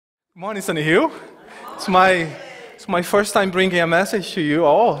Good morning, Sunny Hill. It's my first time bringing a message to you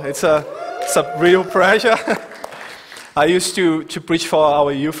all. It's a real pleasure. I used to preach for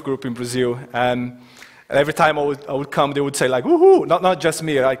our youth group in Brazil, and every time I would come, they would say like, "Woohoo!" Not just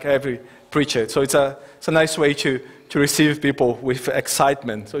me, like every preacher. So it's a nice way to receive people with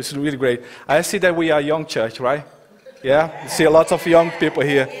excitement. So it's really great. I see that we are a young church, right? Yeah, I see a lot of young people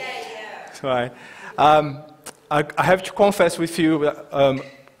here. Right. I have to confess with you.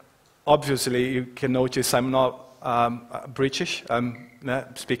 Obviously, you can notice I'm not British. I'm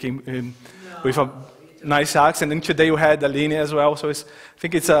speaking with a nice accent. And today you had Aline as well. So I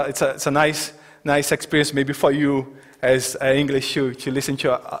think it's a nice experience maybe for you as English to listen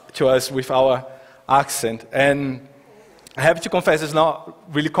to us with our accent. And I have to confess it's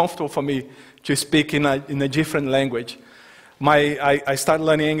not really comfortable for me to speak in a different language. I started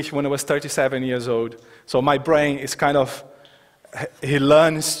learning English when I was 37 years old. So my brain is kind of, he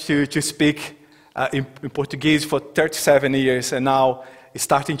learns to speak in Portuguese for 37 years, and now he's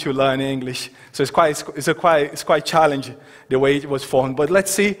starting to learn English. So it's quite challenging the way it was formed. But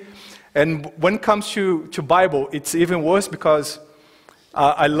let's see. And when it comes to Bible, it's even worse because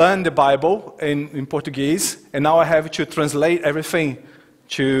I learned the Bible in Portuguese, and now I have to translate everything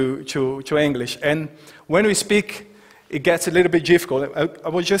to English. And when we speak, it gets a little bit difficult. I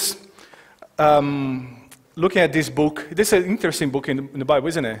was just looking at this book. This is an interesting book in the Bible,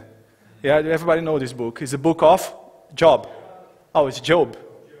 isn't it? Yeah, everybody knows this book. It's the book of Job. Oh, it's Job.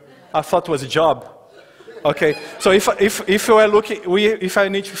 I thought it was Job. Okay, so if you are looking, if I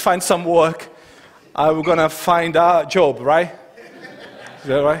need to find some work, I'm gonna find Job, right? Is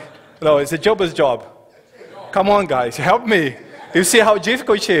that right? No, it's a Job's job. Come on, guys, help me. You see how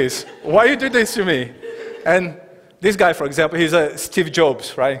difficult it is. Why you do this to me? And this guy, for example, he's a Steve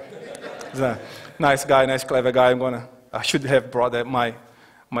Jobs, right? He's a nice guy, nice, clever guy. I should have brought my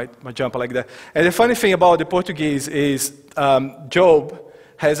jumper like that. And the funny thing about the Portuguese is Job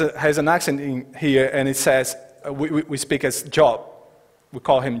has an accent in here, and it says we speak as Job. We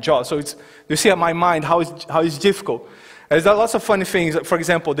call him Job. So you see, in my mind, how it's difficult. There's lots of funny things. For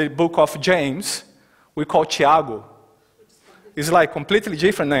example, the book of James, we call Tiago. It's like completely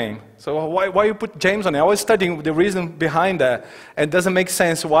different name. So why you put James on it? I was studying the reason behind that, and it doesn't make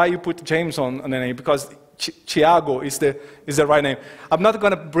sense why you put James on the name, because Tiago is the right name. I'm not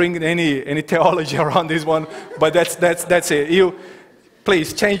going to bring any theology around this one, but that's it. You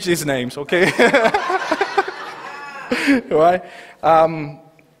please change these names, okay? Right?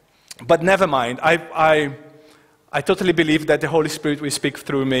 But never mind. I totally believe that the Holy Spirit will speak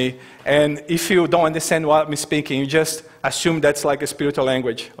through me. And if you don't understand what I'm speaking, you just assume that's like a spiritual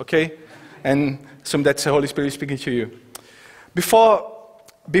language, okay? And assume that's the Holy Spirit speaking to you. Before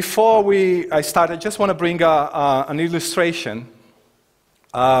I start, I just want to bring an illustration.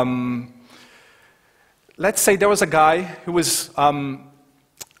 Let's say there was a guy who was,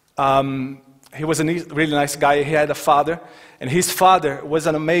 he was a really nice guy. He had a father, and his father was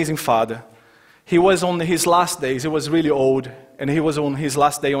an amazing father. He was on his last days. He was really old, and he was on his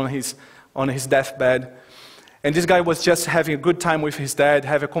last day on his deathbed. And this guy was just having a good time with his dad,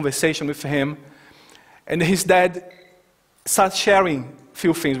 have a conversation with him. And his dad started sharing a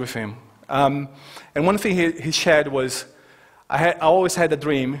few things with him. And one thing he shared was, I always had a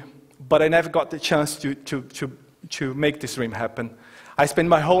dream, but I never got the chance to make this dream happen. I spent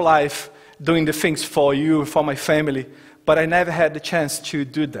my whole life doing the things for you, for my family, but I never had the chance to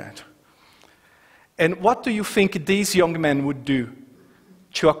do that. And what do you think this young man would do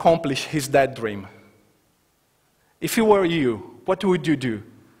to accomplish his dad's dream? If it were you, what would you do?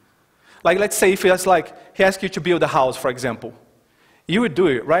 Like, let's say if he asked you to build a house, for example. You would do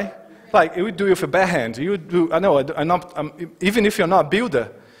it, right? Like, you would do it with a bare hand. You would do, even if you're not a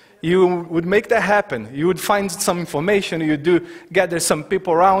builder, you would make that happen. You would find some information, you would gather some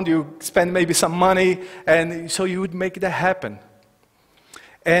people around, you spend maybe some money, and so you would make that happen.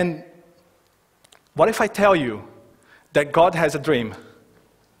 And what if I tell you that God has a dream?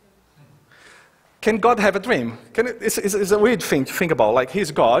 Can God have a dream? It's a weird thing to think about. Like, He's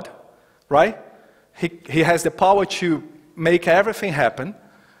God, right? He has the power to make everything happen,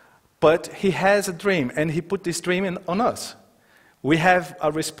 but He has a dream, and He put this dream on us. We have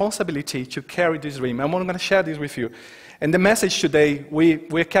a responsibility to carry this dream. I'm going to share this with you. And the message today,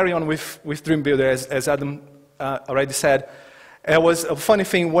 we're carrying on with Dream Builder, as Adam already said. It was a funny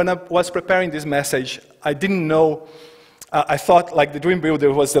thing, when I was preparing this message, I didn't know, I thought like the Dream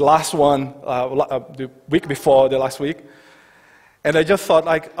Builder was the last one, the week before the last week. And I just thought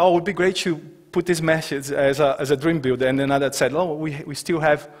like, oh, it would be great to put this message as a Dream Builder. And then another said, oh, we still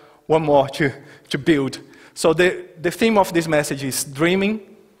have one more to build. So the theme of this message is dreaming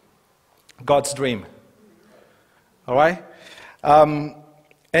God's dream. All right?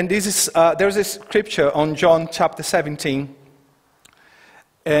 And this is, there's a scripture on John chapter 17.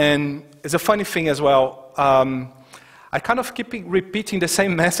 And it's a funny thing as well. I kind of keep repeating the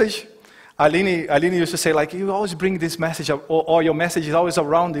same message. Aline used to say, like, you always bring this message up, or your message is always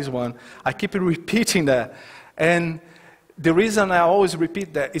around this one. I keep repeating that. And the reason I always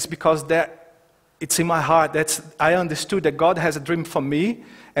repeat that is because it's in my heart. I understood that God has a dream for me,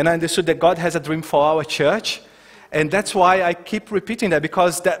 and I understood that God has a dream for our church. And that's why I keep repeating that,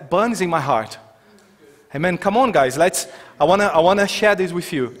 because that burns in my heart. Amen. Come on, guys. I wanna share this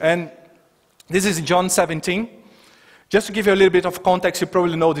with you. And this is John 17. Just to give you a little bit of context, you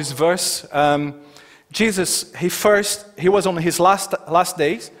probably know this verse. Jesus, he was on his last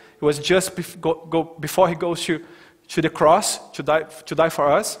days. He was just before he goes to the cross to die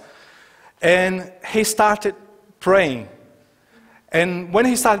for us. And he started praying. And when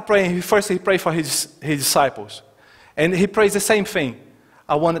he started praying, he prayed for his disciples. And he prays the same thing.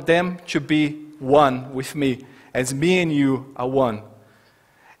 I want them to be one with me, as me and you are one.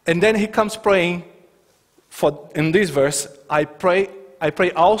 And then he comes praying in this verse, I pray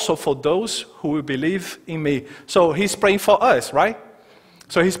also for those who will believe in me. So he's praying for us, right?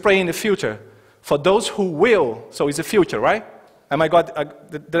 So he's praying in the future. For those who will, so it's the future, right?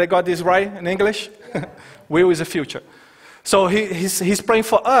 Did I got this right in English? Will is the future. So he's praying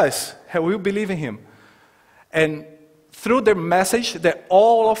for us, who will believe in him. And through their message, that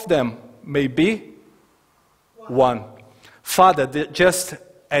all of them may be one. Father, just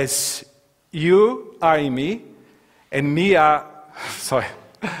as you are in me, and me are,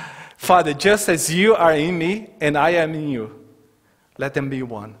 Father, just as you are in me, and I am in you, let them be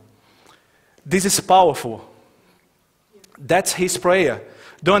one. This is powerful. That's his prayer.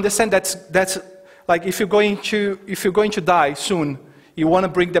 Don't understand that's like if you're going to die soon, you want to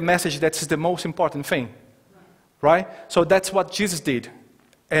bring the message that's the most important thing. Right? So that's what Jesus did.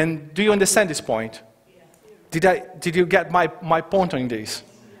 And do you understand this point? Did you get my point on this?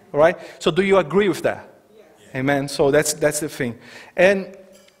 All right? So do you agree with that? Yes. Amen. So that's the thing. And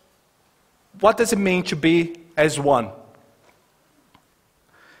what does it mean to be as one?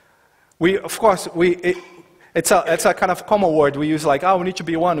 It's a kind of common word we use, like, we need to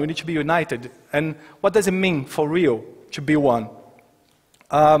be one, we need to be united. And what does it mean for real to be one?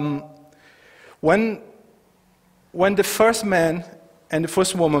 When the first man and the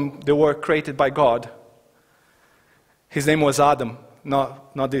first woman, they were created by God, his name was Adam.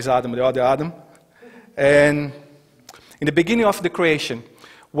 Not this Adam, the other Adam. And in the beginning of the creation,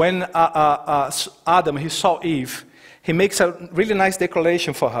 when Adam, he saw Eve, he makes a really nice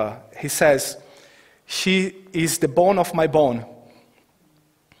declaration for her. He says, she is the bone of my bone,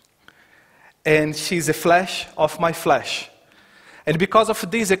 and she is the flesh of my flesh. And because of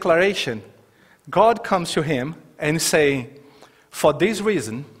this declaration, God comes to him and say, for this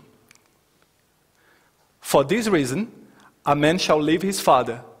reason, a man shall leave his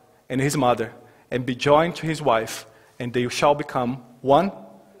father and his mother and be joined to his wife, and they shall become one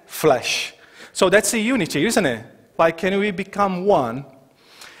flesh. So that's the unity, isn't it? Like, can we become one?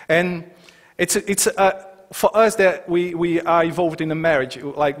 And it's for us that we are involved in a marriage,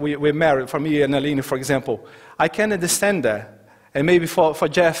 like we're married, for me and Aline, for example. I can understand that. And maybe for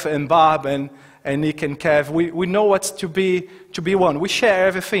Jeff and Bob and Nick and Kev, we know what's to be one. We share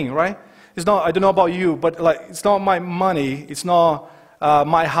everything, right? It's not, I don't know about you, but like, it's not my money, it's not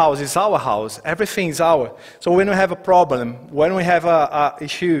my house, it's our house. Everything is ours. So when we have a problem, when we have an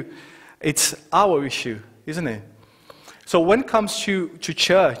issue, it's our issue, isn't it? So when it comes to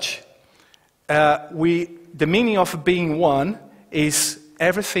church, the meaning of being one is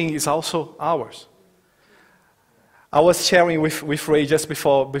everything is also ours. I was sharing with Ray just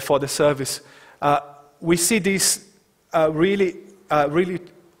before the service. We see this really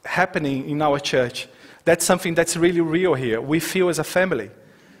happening in our church. That's something that's really real here. We feel as a family,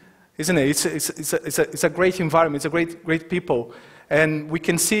 isn't it? It's a great environment. It's a great people, and we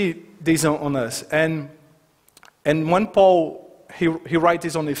can see this on us. And when Paul he writes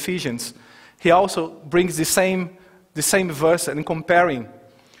this on Ephesians, he also brings the same verse and comparing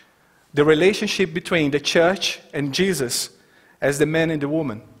the relationship between the church and Jesus as the man and the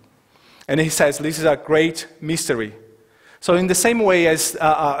woman. And he says this is a great mystery. So in the same way as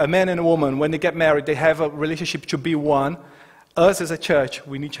a man and a woman, when they get married, they have a relationship to be one. Us as a church,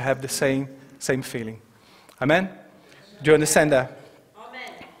 we need to have the same feeling. Amen? Do you understand that?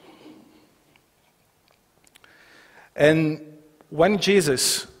 Amen. And when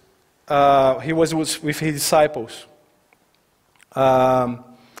Jesus, he was with his disciples,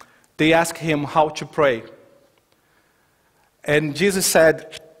 they asked him how to pray. And Jesus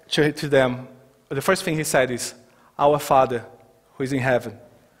said to them, the first thing he said is, "Our Father who is in heaven."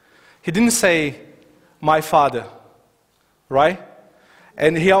 He didn't say, "My Father," right?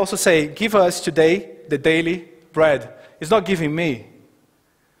 And he also said, "Give us today the daily bread." He's not giving me.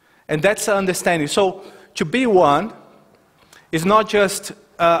 And that's the understanding. So to be one is not just,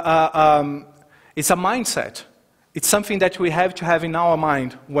 it's a mindset. It's something that we have to have in our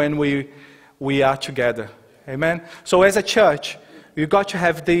mind when we are together. Amen? So as a church, we've got to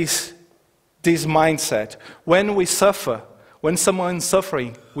have this mindset. When we suffer, when someone is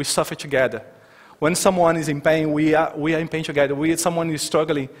suffering, we suffer together. When someone is in pain, we are in pain together. Someone is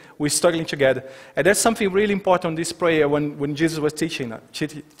struggling, we're struggling together. And that's something really important in this prayer when Jesus was teaching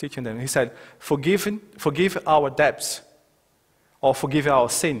them. He said, forgive our debts, or forgive our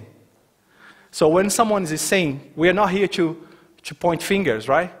sin. So when someone is sinning, we are not here to point fingers,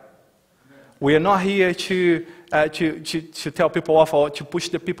 right? We are not here to tell people off or to push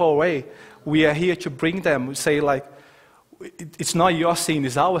the people away. We are here to bring them, say like, it's not your sin,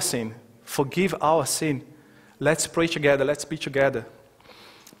 it's our sin. Forgive our sin. Let's pray together, let's be together.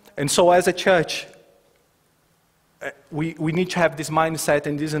 And so as a church, we need to have this mindset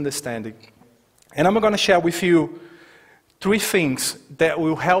and this understanding. And I'm going to share with you 3 things that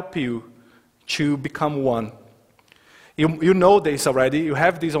will help you to become one. You know this already, you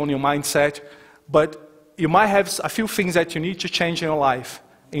have this on your mindset, but you might have a few things that you need to change in your life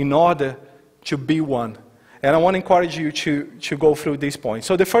in order to be one. And I want to encourage you to go through these points.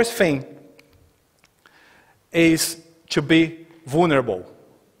 So the first thing is to be vulnerable.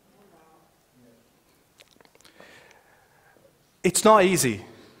 It's not easy,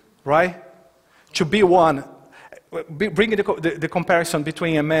 right? To be one. Bringing the comparison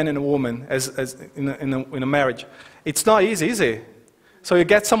between a man and a woman as in a marriage. It's not easy, is it? So you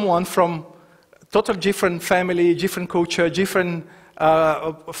get someone from totally different family, different culture, different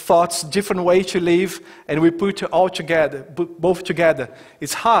thoughts, different way to live, and we put all together, both together.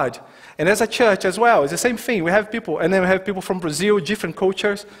 It's hard. And as a church as well, it's the same thing. We have people, and then we have people from Brazil, different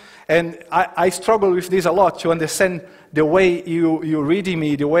cultures, and I struggle with this a lot to understand the way you reading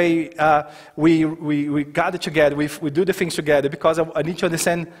me, the way we gather together, we do the things together, because I need to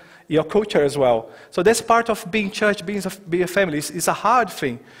understand your culture as well. So that's part of being church, being a family. It's a hard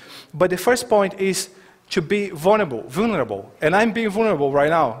thing. But the first point is to be vulnerable. And I'm being vulnerable right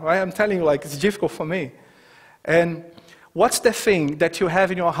now, right? I'm telling you, like, it's difficult for me. And what's the thing that you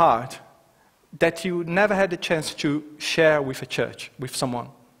have in your heart that you never had the chance to share with a church, with someone?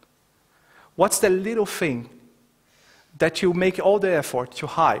 What's the little thing that you make all the effort to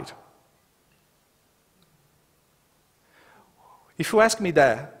hide? If you ask me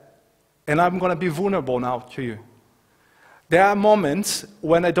that, and I'm going to be vulnerable now to you, there are moments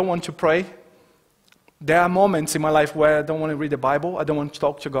when I don't want to pray. There are moments in my life where I don't want to read the Bible, I don't want to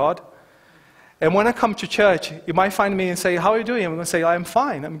talk to God. And when I come to church, you might find me and say, "How are you doing?" I'm going to say, "I'm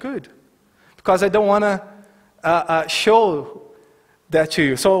fine, I'm good." Because I don't want to show that to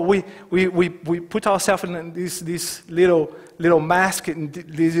you. So we put ourselves in this little mask, in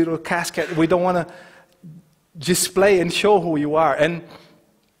this little casket. We don't want to display and show who you are. And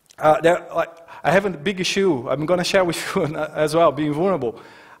I have a big issue. I'm going to share with you as well, being vulnerable.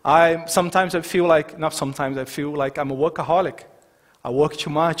 Sometimes I feel like I'm a workaholic. I work too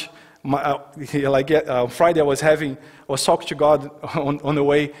much. On Friday I was talking to God on the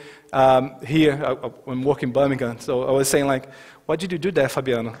way here. I'm working in Birmingham, so I was saying like, "Why did you do that,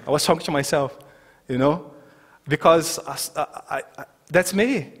 Fabiano?" I was talking to myself, because that's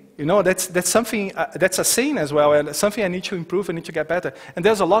me. That's something, that's a sin as well, and something I need to improve, I need to get better. And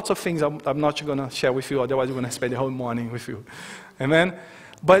there's a lot of things I'm not going to share with you, otherwise I'm going to spend the whole morning with you. Amen?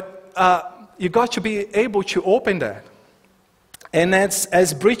 But you got to be able to open that. And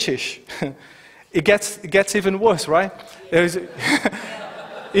as British, it gets even worse, right?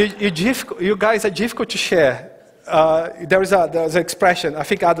 You guys are difficult to share. There's an expression, I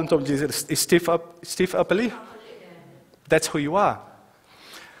think Adam told you this, stiff upper lip. That's who you are.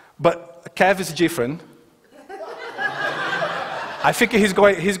 But Kev is different. I think he's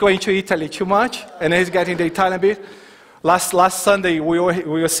going to Italy too much, and he's getting the Italian bit. Last Sunday we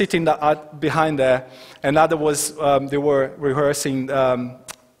were sitting behind there, and Adam they were rehearsing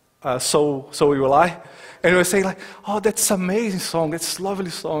 "So Will I," and we were saying like, "Oh, that's an amazing song, that's a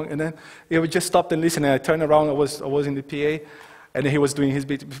lovely song." And then we just stopped and listened. And I turned around, I was in the PA, and he was doing his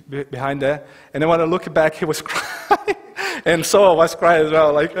bit behind there. And then when I looked back, he was crying. And so I was crying as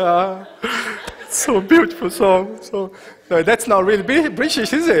well, like, so beautiful song. So that's not really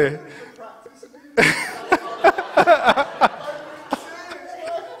British, is it?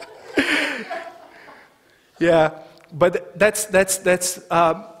 Yeah, but that's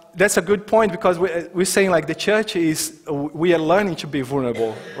that's a good point because we're saying like the church we are learning to be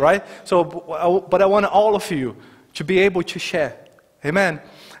vulnerable, right? So, but I want all of you to be able to share. Amen.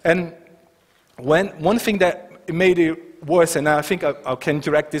 And one thing that made it worse, and I think I can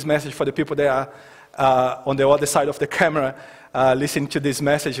direct this message for the people that are on the other side of the camera listening to this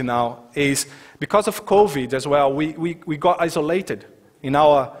message now, is because of COVID as well, we got isolated in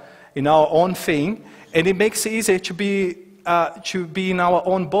our own thing, and it makes it easier to be in our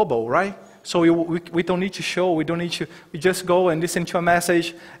own bubble, right? So we don't need to show, we just go and listen to a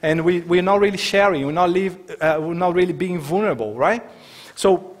message, and we're not really sharing, we're not really being vulnerable, right?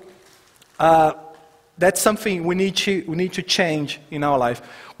 So that's something we need to change in our life.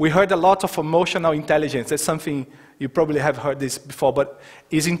 We heard a lot of emotional intelligence. That's something you probably have heard this before, but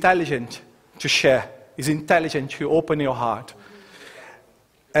it's intelligent to share. It's intelligent to open your heart.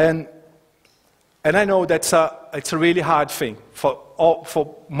 And I know it's a really hard thing for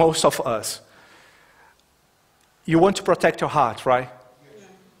most of us. You want to protect your heart, right?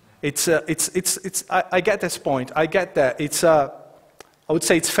 I get this point. I get that. I would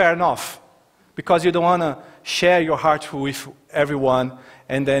say it's fair enough, because you don't want to share your heart with everyone,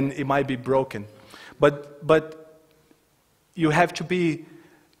 and then it might be broken. But you have to be.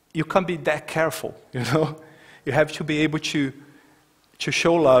 You can't be that careful, you know. You have to be able to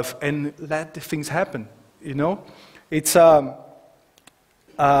show love and let the things happen, you know.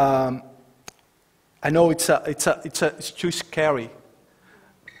 I know it's too scary,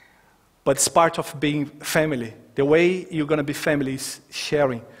 but it's part of being family. The way you're going to be family is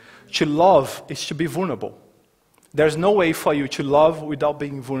sharing. To love is to be vulnerable. There's no way for you to love without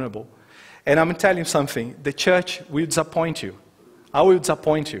being vulnerable. And I'm telling you something, the church will disappoint you. I will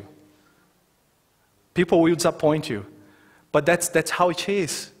disappoint you. People will disappoint you. But that's how it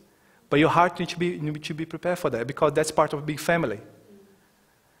is. But your heart needs to be prepared for that, because that's part of being family.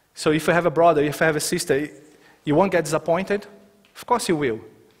 So if you have a brother, if you have a sister, you won't get disappointed? Of course you will.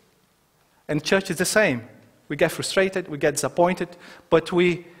 And church is the same. We get frustrated, we get disappointed, but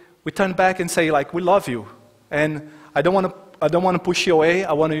we turn back and say, like, we love you. And I don't want to push you away.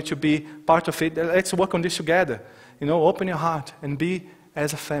 I want you to be part of it. Let's work on this together. You know, open your heart and be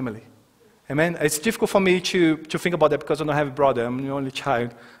as a family. Amen? It's difficult for me to think about that because I don't have a brother. I'm the only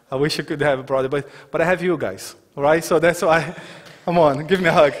child. I wish I could have a brother, but I have you guys. All right? So that's why, come on, give me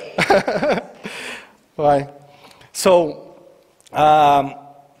a hug. All right? So,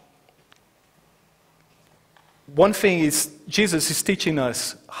 one thing is, Jesus is teaching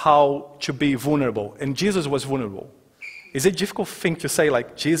us how to be vulnerable. And Jesus was vulnerable. Is it a difficult thing to say,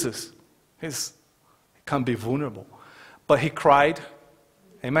 like, Jesus can't be vulnerable? But he cried.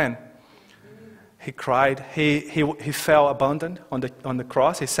 Amen. He cried. He fell abandoned on the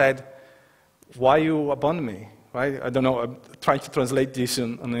cross. He said, why you abandon me? Right? I don't know. I'm trying to translate this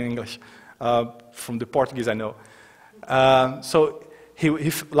in English. From the Portuguese, I know. So,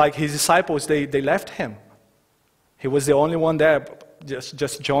 like his disciples, they left him. He was the only one there,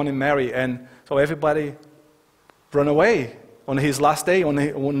 just John and Mary. And so everybody ran away on his last day, on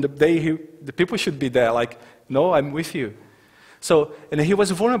the day the people should be there. Like, no, I'm with you. So, and he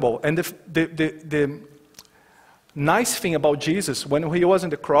was vulnerable. And the nice thing about Jesus, when he was on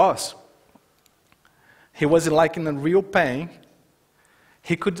the cross, he was like in a real pain.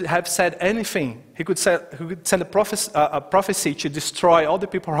 He could have said anything. He could send a prophecy to destroy all the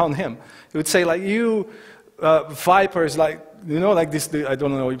people around him. He would say, like, you vipers, like, you know, like this. I don't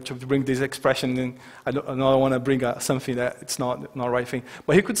know to bring this expression in. I don't want to bring something that it's not right thing.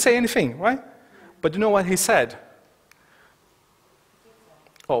 But he could say anything, right? But you know what he said?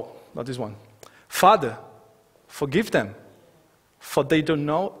 Oh, not this one. Father, forgive them, for they do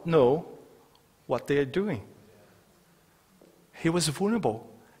not know what they are doing. He was vulnerable.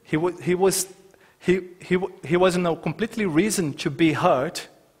 He wasn't completely reason to be hurt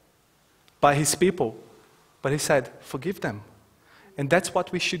by his people, but he said, forgive them. And that's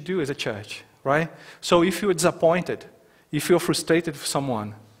what we should do as a church, right? So if you're disappointed, if you're frustrated with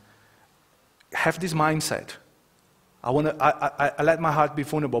someone, have this mindset. I let my heart be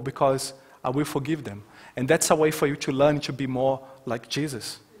vulnerable because I will forgive them. And that's a way for you to learn to be more like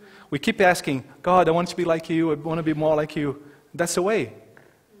Jesus. We keep asking, God, I want to be like you, I want to be more like you. That's the way.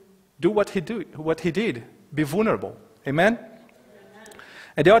 Do what he did. Be vulnerable. Amen?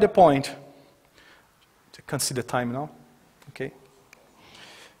 And the other point, I can't see the time now. Okay.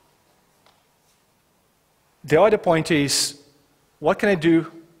 The other point is, what can I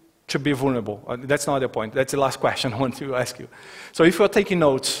do to be vulnerable? That's not the point. That's the last question I want to ask you. So if you're taking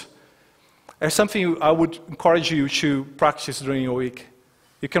notes, there's something I would encourage you to practice during your week.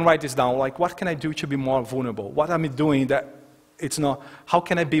 You can write this down, like, what can I do to be more vulnerable? What am I doing that it's not, how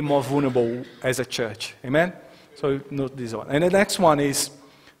can I be more vulnerable as a church? Amen? So note this one. And the next one is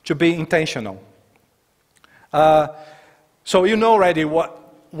to be intentional. So you know already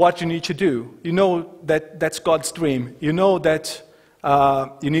what you need to do. You know that that's God's dream. You know that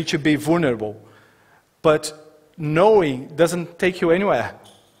you need to be vulnerable. But knowing doesn't take you anywhere.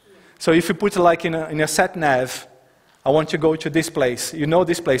 So if you put it like in a sat nav, I want to go to this place. You know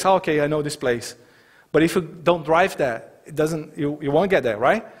this place. Oh, okay, I know this place. But if you don't drive there, it doesn't. You won't get there,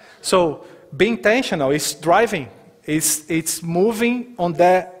 right? So being intentional is driving. It's moving on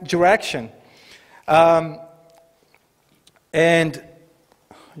that direction. And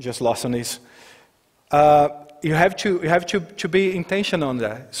just lost on this. You have to be intentional on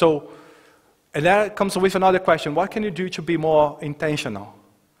that. So, and that comes with another question: what can you do to be more intentional?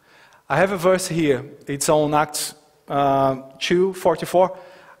 I have a verse here. It's on Acts 2:44.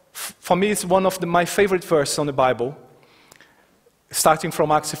 For me, it's one of my favorite verses on the Bible. Starting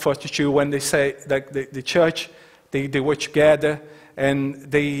from Acts 42, when they say that the church, they were together and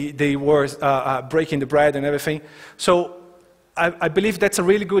they were breaking the bread and everything. So I believe that's a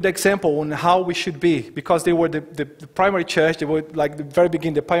really good example on how we should be, because they were the primary church. They were like the very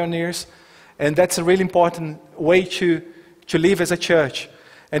beginning, the pioneers, and that's a really important way to live as a church.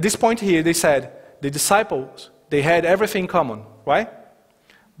 At this point here, they said the disciples, they had everything in common, right?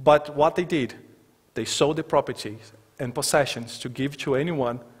 But what they did, they sold the properties and possessions to give to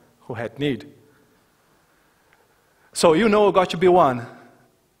anyone who had need. So you know got to be one,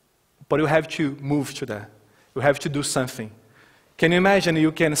 but you have to move to that. You have to do something. Can you imagine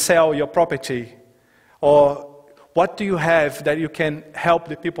you can sell your property? Or what do you have that you can help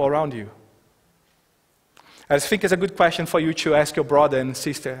the people around you? I think it's a good question for you to ask your brother and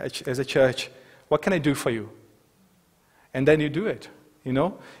sister as a church. What can I do for you? And then you do it. You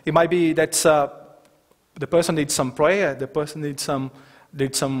know, it might be that the person needs some prayer, the person needs some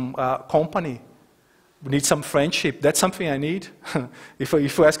company, needs some friendship. That's something I need. If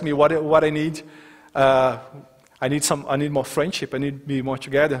you ask me what I need, I need more friendship. I need to be more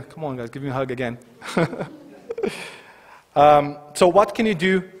together. Come on, guys, give me a hug again. So what can you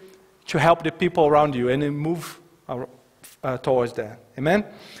do to help the people around you and then move towards that? Amen?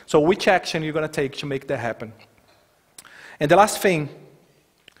 So which action you're going to take to make that happen? And the last thing,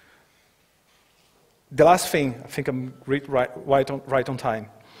 I think I'm right on time,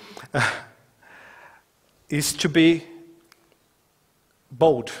 is to be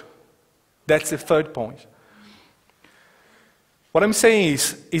bold. That's the third point. What I'm saying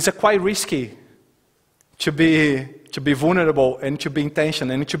is, it's quite risky to be vulnerable and to be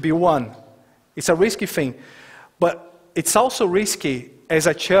intentional and to be one. It's a risky thing. But it's also risky as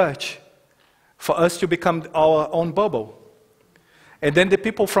a church for us to become our own bubble. And then the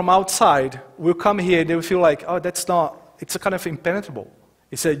people from outside will come here and they will feel like, oh, it's a kind of impenetrable.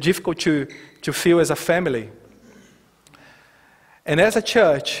 It's difficult to feel as a family. And as a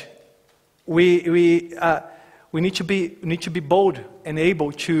church, we need to be bold and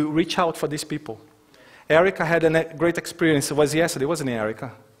able to reach out for these people. Erica had a great experience. It was yesterday, wasn't it,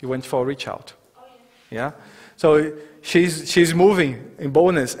 Erica? You went for a reach out. Oh, yeah. So she's moving in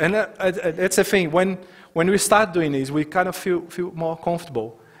boldness. And that's the thing. When we start doing this, we kind of feel more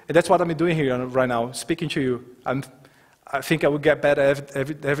comfortable. And that's what I'm doing here right now, speaking to you. I think I will get better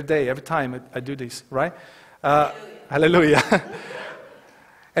every day, every time I do this, right? Hallelujah.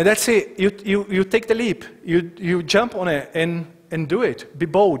 And that's it. You take the leap. You jump on it and do it. Be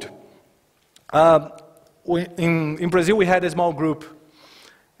bold. In Brazil, we had a small group.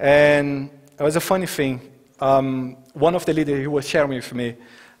 And it was a funny thing. One of the leaders, he was sharing with me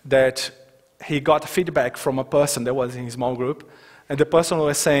that he got feedback from a person that was in his small group. And the person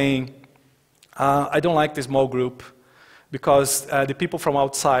was saying, I don't like this small group because the people from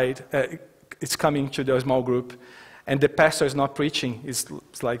outside is coming to the small group. And the pastor is not preaching. It's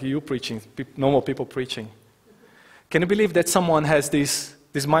like you preaching, normal people preaching. Can you believe that someone has this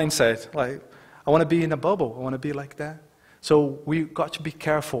mindset? Like, I want to be in a bubble. I want to be like that. So we got to be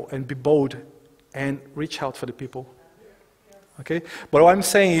careful and be bold and reach out for the people. Okay? But what I'm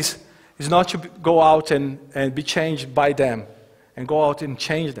saying is not to go out and be changed by them. And go out and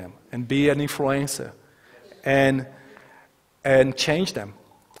change them. And be an influencer. And change them.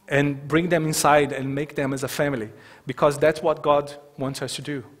 And bring them inside and make them as a family. Because that's what God wants us to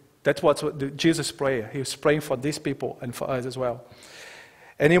do. That's what Jesus' prayer. He was praying for these people and for us as well.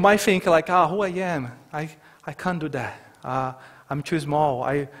 And you might think like, who I am? I can't do that. I'm too small.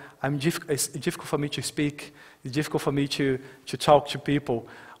 It's difficult for me to speak. It's difficult for me to talk to people.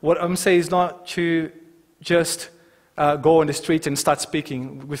 What I'm saying is not to just go on the street and start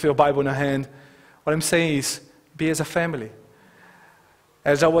speaking with your Bible in your hand. What I'm saying is be as a family.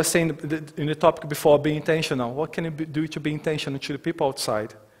 As I was saying in the topic before, be intentional. What can you do to be intentional to the people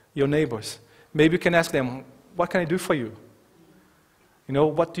outside, your neighbors? Maybe you can ask them, what can I do for you? You know,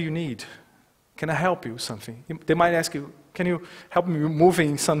 what do you need? Can I help you with something? They might ask you, can you help me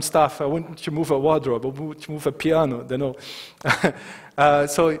moving some stuff? I want to move a wardrobe, I want to move a piano, you know.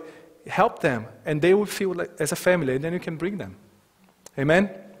 So help them, and they will feel like as a family, and then you can bring them.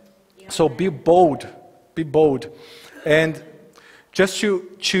 Amen? Yeah. So be bold. Be bold. And just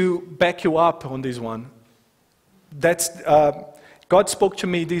to back you up on this one, God spoke to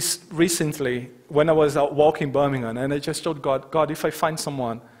me this recently when I was out walking Birmingham, and I just told God, if I find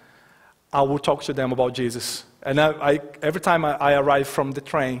someone, I will talk to them about Jesus. And every time I arrive from the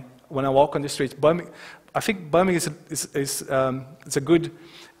train, when I walk on the streets, I think Birmingham is a good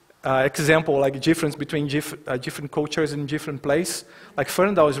example, like difference between different cultures in different places. Like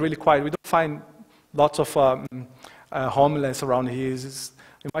Ferndale is really quiet. We don't find lots of homeless around here.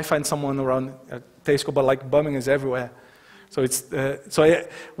 You might find someone around Tesco, but like Birmingham is everywhere. So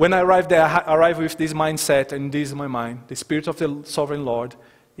when I arrived there, I arrived with this mindset, and this is my mind. The Spirit of the Sovereign Lord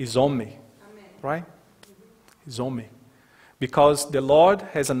is on me. Amen. Right? He's on me. Because the Lord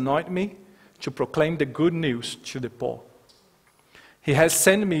has anointed me to proclaim the good news to the poor. He has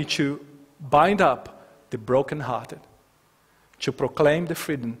sent me to bind up the brokenhearted, to proclaim the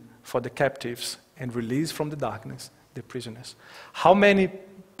freedom for the captives and release from the darkness the prisoners. How many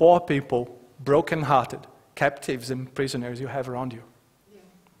poor people, brokenhearted, captives and prisoners you have around you? Yeah.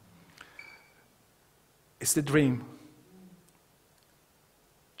 It's the dream.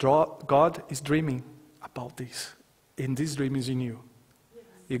 God is dreaming about this. And this dream is in you. Yes.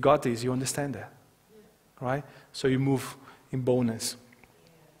 You got this, you understand that. Yeah. Right? So you move in boldness.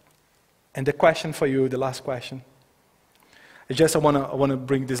 And the question for you, the last question, I want to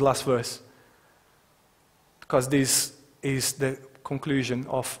bring this last verse, because this is the conclusion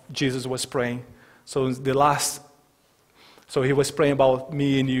of Jesus was praying. So he was praying about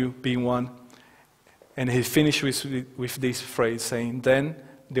me and you being one, and he finished with this phrase saying, "Then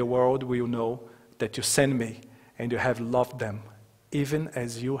the world will know that you sent me and you have loved them, even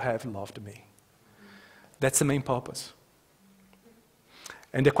as you have loved me." That's the main purpose.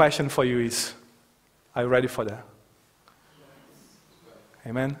 And the question for you is, are you ready for that?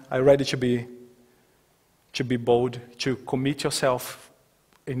 Amen? Are you ready to be bold, to commit yourself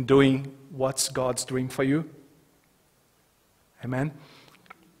in doing what God's doing for you? Amen?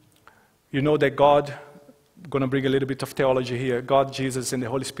 You know that God, I'm going to bring a little bit of theology here. God, Jesus, and the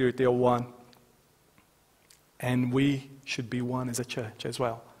Holy Spirit, they are one. And we should be one as a church as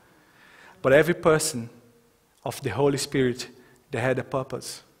well. But every person of the Holy Spirit, they had a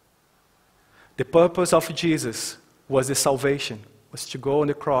purpose. The purpose of Jesus was the salvation, was to go on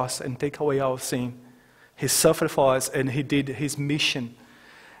the cross and take away our sin. He suffered for us, and he did his mission.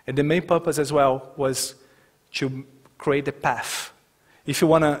 And the main purpose as well was to create a path. If you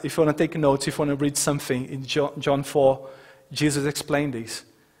wanna take notes, if you wanna read something in John 4, Jesus explained this,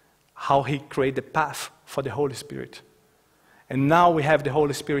 how he created the path for the Holy Spirit. And now we have the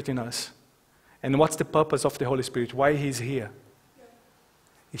Holy Spirit in us. And what's the purpose of the Holy Spirit? Why he's here?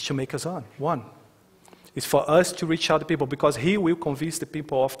 It's to make us one. It's for us to reach out to people, because he will convince the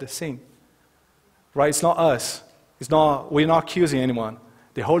people of the sin. Right? It's not us. We're not accusing anyone.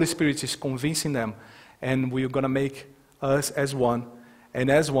 The Holy Spirit is convincing them, and we're going to make us as one,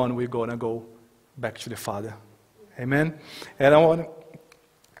 and as one we're going to go back to the Father. Amen? And I want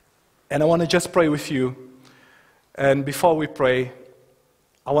to just pray with you. And before we pray,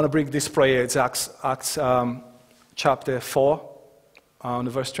 I want to bring this prayer. It's Acts chapter 4, on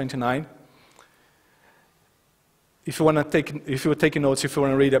verse 29. If you were taking notes, if you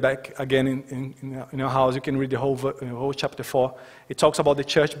want to read it back again in your house, you can read the whole chapter 4. It talks about the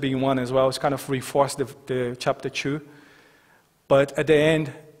church being one as well. It's kind of reinforced the chapter 2. But at the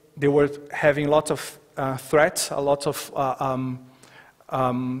end, they were having lots of threats, a lot of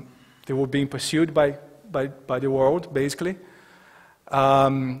they were being pursued by the world, basically.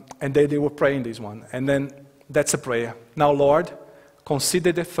 And they were praying this one. And then that's a prayer. Now, Lord,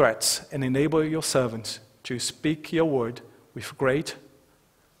 consider the threats and enable your servants to speak your word with great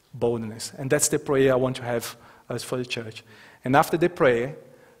boldness. And that's the prayer I want to have us for the church. And after the prayer,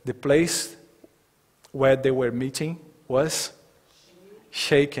 the place where they were meeting was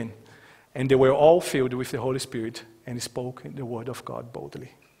shaken. And they were all filled with the Holy Spirit and spoke the word of God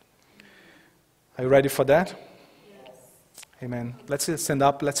boldly. Are you ready for that? Yes. Amen. Let's stand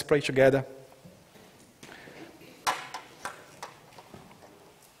up. Let's pray together.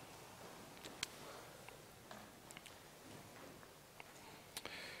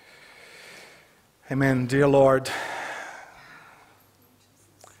 Amen. Dear Lord,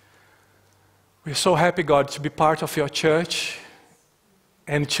 We're so happy, God, to be part of your church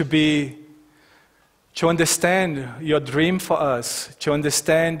and to understand your dream for us, to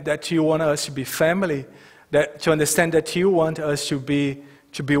understand that you want us to be family, to understand that you want us to be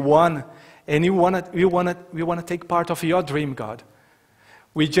one, and we want to take part of your dream, God.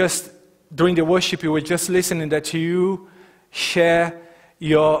 During the worship, we were just listening that you share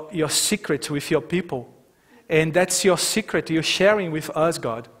your secret with your people, and that's your secret you're sharing with us,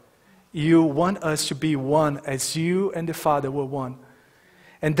 God. You want us to be one as you and the Father were one.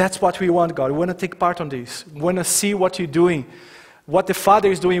 And that's what we want, God. We want to take part on this. We want to see what you're doing. What the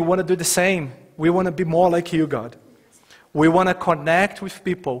Father is doing, we want to do the same. We want to be more like you, God. We want to connect with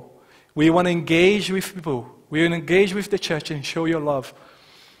people. We want to engage with people. We want to engage with the church and show your love.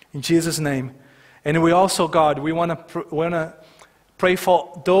 In Jesus' name. And we also, God, we want to pray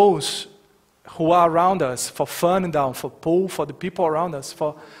for those who are around us, for Fun and Down, for Paul, for the people around us,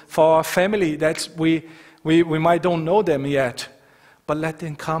 for our family that we might don't know them yet, but let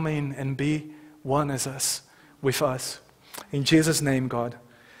them come in and be one as us, with us. In Jesus' name, God.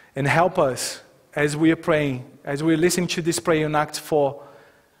 And help us as we are praying, as we are listening to this prayer in Acts 4,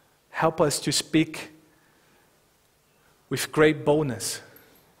 help us to speak with great boldness.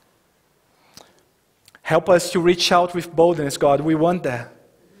 Help us to reach out with boldness, God. We want that.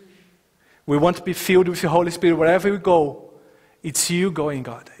 We want to be filled with your Holy Spirit. Wherever we go, it's you going,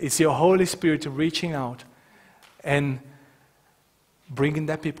 God. It's your Holy Spirit reaching out and bringing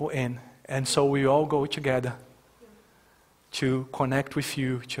that people in. And so we all go together to connect with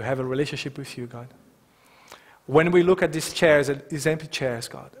you, to have a relationship with you, God. When we look at these chairs, these empty chairs,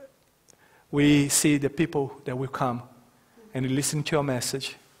 God, we see the people that will come and listen to your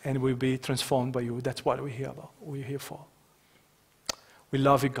message and will be transformed by you. That's what we're here about. We're here for. We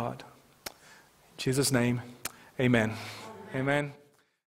love you, God. In Jesus' name, amen. Amen.